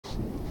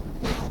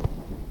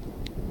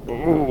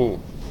Hello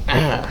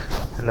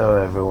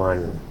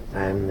everyone,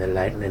 I'm the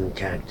lightning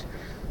cat.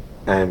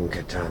 I'm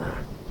Katana.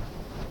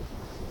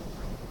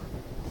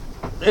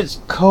 It's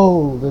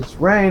cold, it's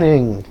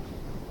raining.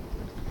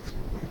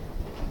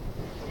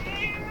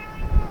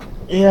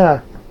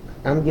 Yeah,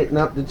 I'm getting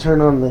up to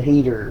turn on the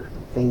heater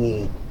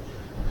thingy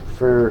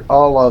for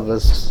all of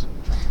us.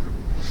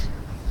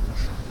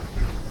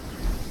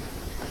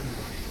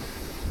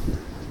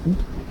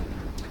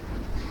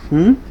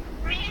 Come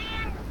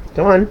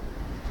on.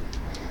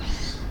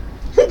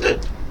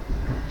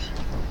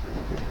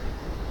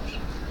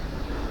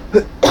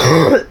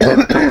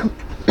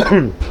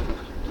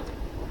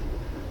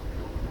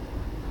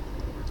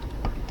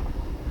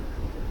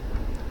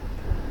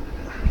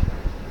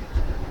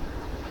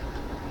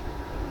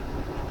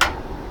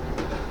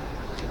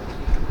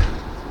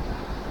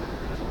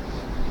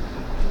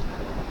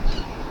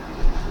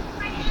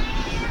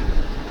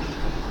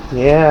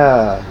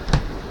 Yeah.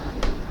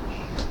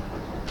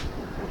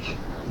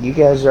 You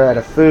guys are out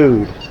of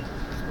food.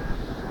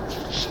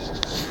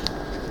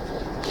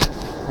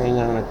 Hang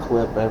on a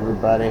clip,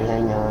 everybody.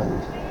 Hang on.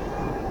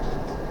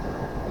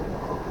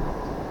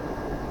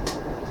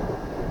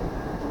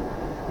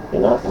 You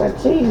knocked my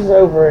cheese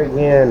over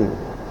again.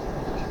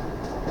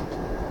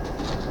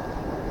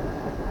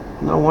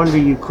 No wonder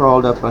you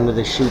crawled up under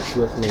the sheets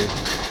with me.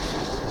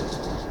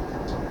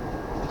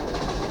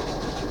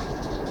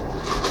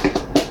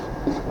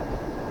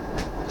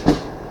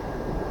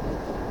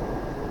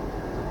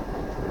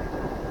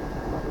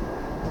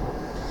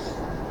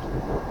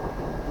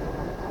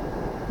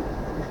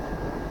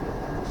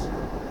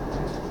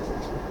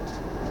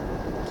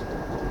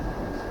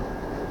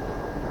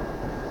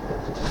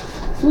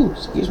 Ooh,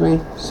 excuse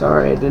me.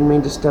 Sorry, I didn't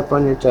mean to step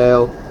on your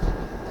tail.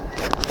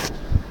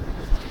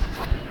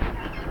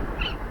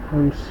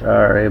 I'm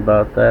sorry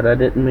about that. I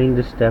didn't mean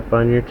to step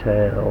on your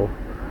tail.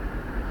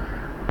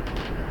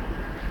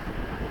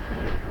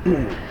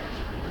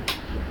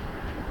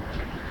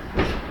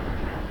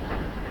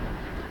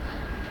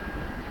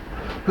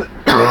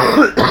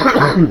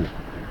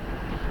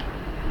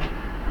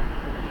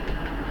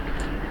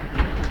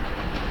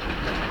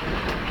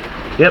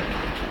 Yep.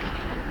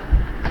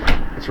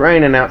 It's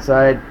raining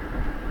outside.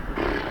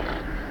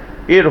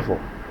 Beautiful.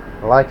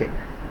 I like it.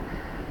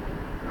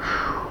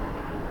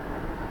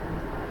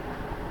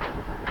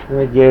 I'm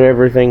gonna get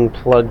everything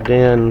plugged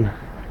in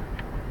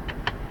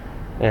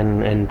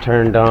and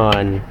turned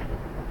on.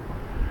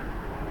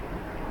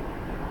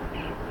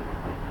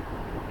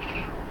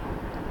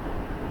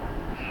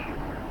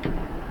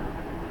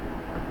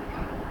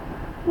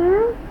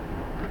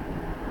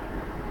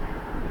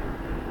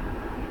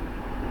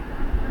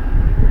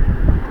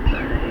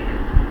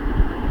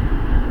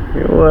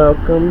 You're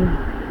welcome.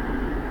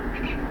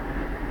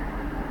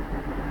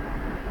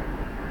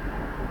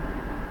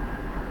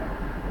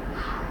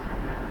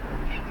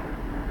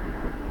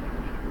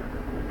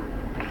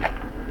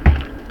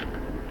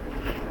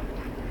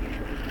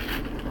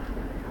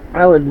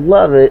 I would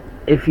love it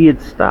if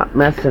you'd stop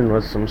messing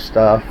with some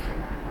stuff.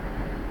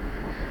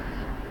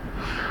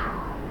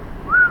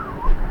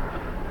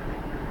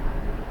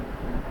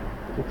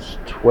 It's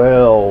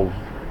 12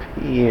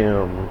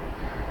 p.m.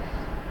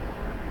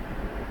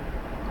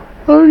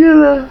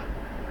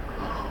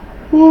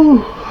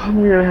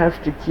 I'm gonna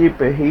have to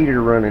keep a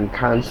heater running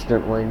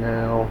constantly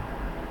now.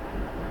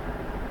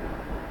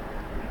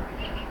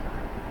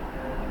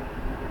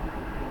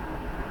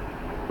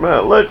 My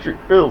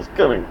electric bill's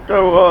gonna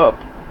go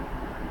up.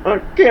 I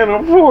can't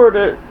afford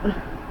it.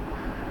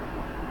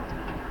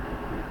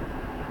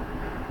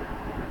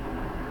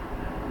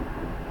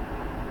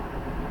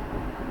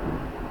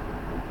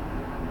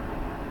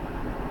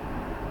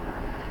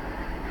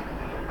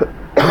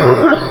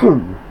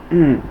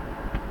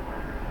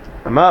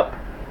 I'm up.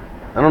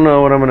 I don't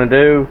know what I'm gonna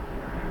do.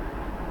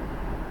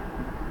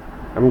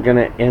 I'm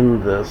gonna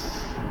end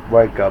this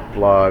wake up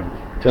vlog.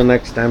 Till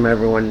next time,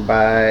 everyone.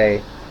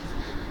 Bye.